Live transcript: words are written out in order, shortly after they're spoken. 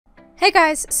Hey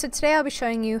guys, so today I'll be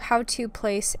showing you how to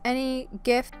place any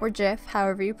GIF or GIF,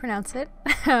 however you pronounce it,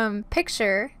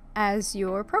 picture as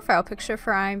your profile picture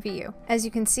for Imvu. As you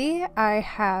can see, I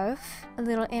have a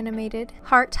little animated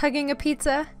heart hugging a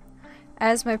pizza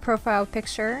as my profile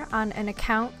picture on an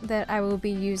account that I will be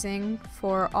using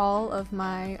for all of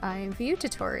my Imvu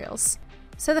tutorials.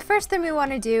 So the first thing we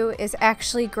want to do is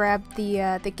actually grab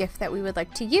the GIF that we would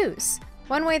like to use.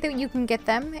 One way that you can get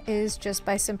them is just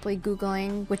by simply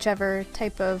Googling whichever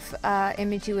type of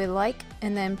image you would like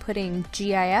and then putting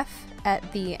GIF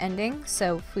at the ending.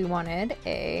 So if we wanted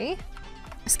a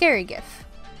scary GIF,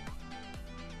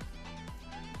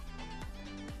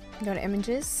 go to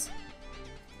images,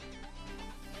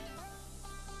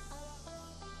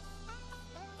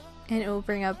 and it will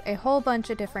bring up a whole bunch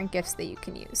of different GIFs that you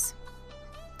can use.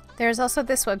 There's also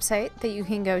this website that you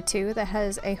can go to that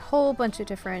has a whole bunch of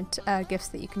different GIFs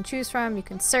that you can choose from. You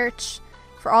can search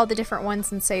for all the different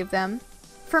ones and save them.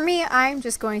 For me, I'm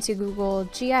just going to Google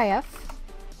GIF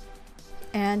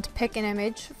and pick an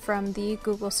image from the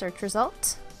Google search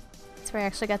result. That's where I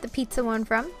actually got the pizza one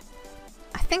from.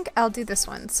 I think I'll do this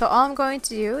one. So all I'm going to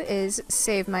do is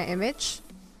save my image.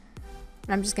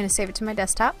 And I'm just going to save it to my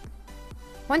desktop.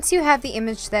 Once you have the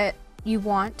image that you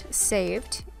want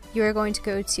saved, you're going to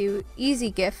go to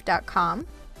EzGIF.com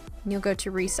and you'll go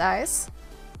to resize,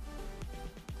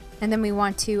 and then we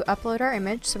want to upload our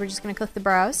image, so we're just going to click the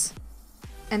browse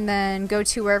and then go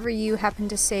to wherever you happen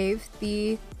to save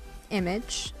the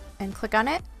image and click on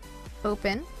it,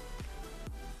 open,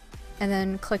 and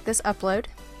then click this upload,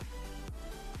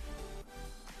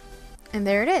 and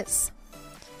there it is.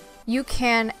 You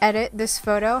can edit this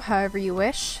photo however you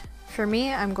wish. For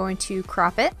me, I'm going to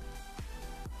crop it.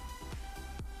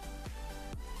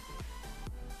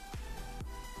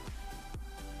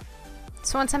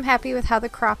 So once I'm happy with how the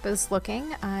crop is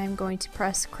looking, I'm going to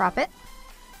press crop it.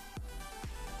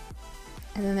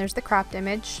 And then there's the cropped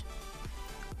image.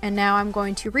 And now I'm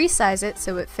going to resize it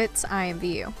so it fits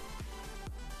Imvu.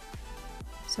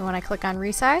 So when I click on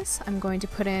resize, I'm going to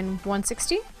put in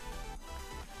 160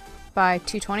 by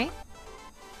 220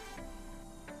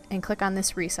 and click on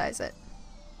this resize it.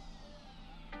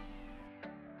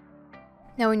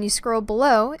 Now when you scroll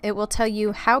below, it will tell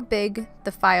you how big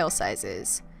the file size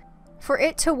is. For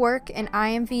it to work in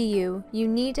Imvu, you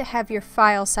need to have your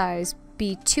file size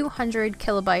be 200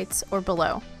 kilobytes or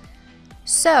below.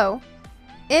 So,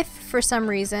 if for some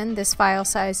reason this file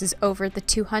size is over the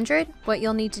 200, what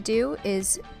you'll need to do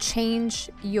is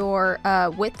change your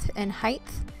width and height,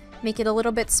 make it a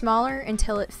little bit smaller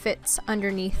until it fits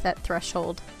underneath that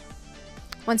threshold.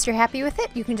 Once you're happy with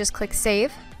it, you can just click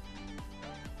save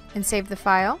and save the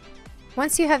file.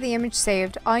 Once you have the image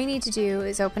saved, all you need to do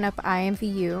is open up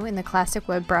Imvu in the classic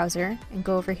web browser and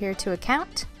go over here to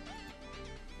Account.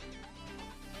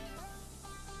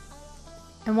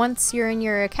 And once you're in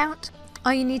your account,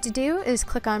 all you need to do is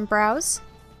click on Browse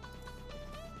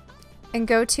and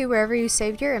go to wherever you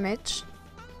saved your image.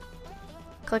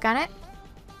 Click on it,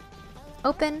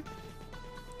 open,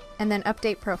 and then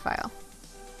Update Profile.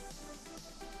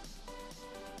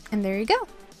 And there you go.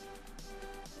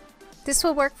 This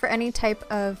will work for any type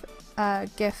of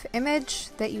GIF image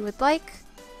that you would like.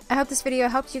 I hope this video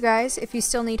helped you guys. If you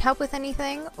still need help with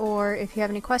anything, or if you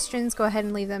have any questions, go ahead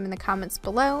and leave them in the comments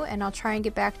below, and I'll try and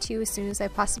get back to you as soon as I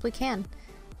possibly can.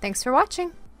 Thanks for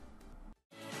watching!